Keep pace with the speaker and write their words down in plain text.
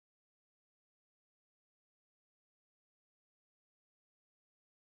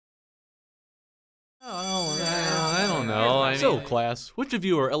I don't know. So, class, which of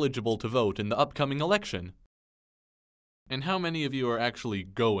you are eligible to vote in the upcoming election? And how many of you are actually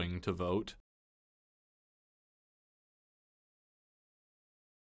going to vote?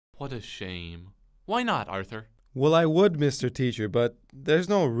 What a shame. Why not, Arthur? Well, I would, Mr. Teacher, but there's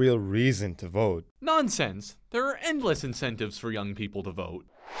no real reason to vote. Nonsense. There are endless incentives for young people to vote.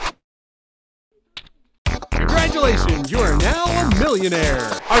 Congratulations, you are now a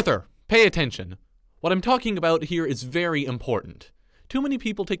millionaire! Arthur, pay attention. What I'm talking about here is very important. Too many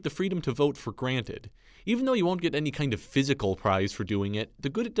people take the freedom to vote for granted. Even though you won't get any kind of physical prize for doing it, the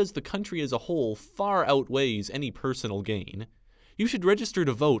good it does the country as a whole far outweighs any personal gain. You should register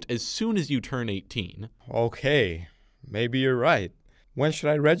to vote as soon as you turn 18. Okay, maybe you're right. When should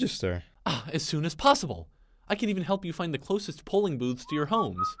I register? As soon as possible. I can even help you find the closest polling booths to your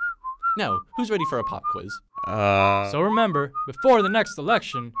homes. Now, who's ready for a pop quiz? So remember, before the next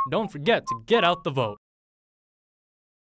election, don't forget to get out the vote.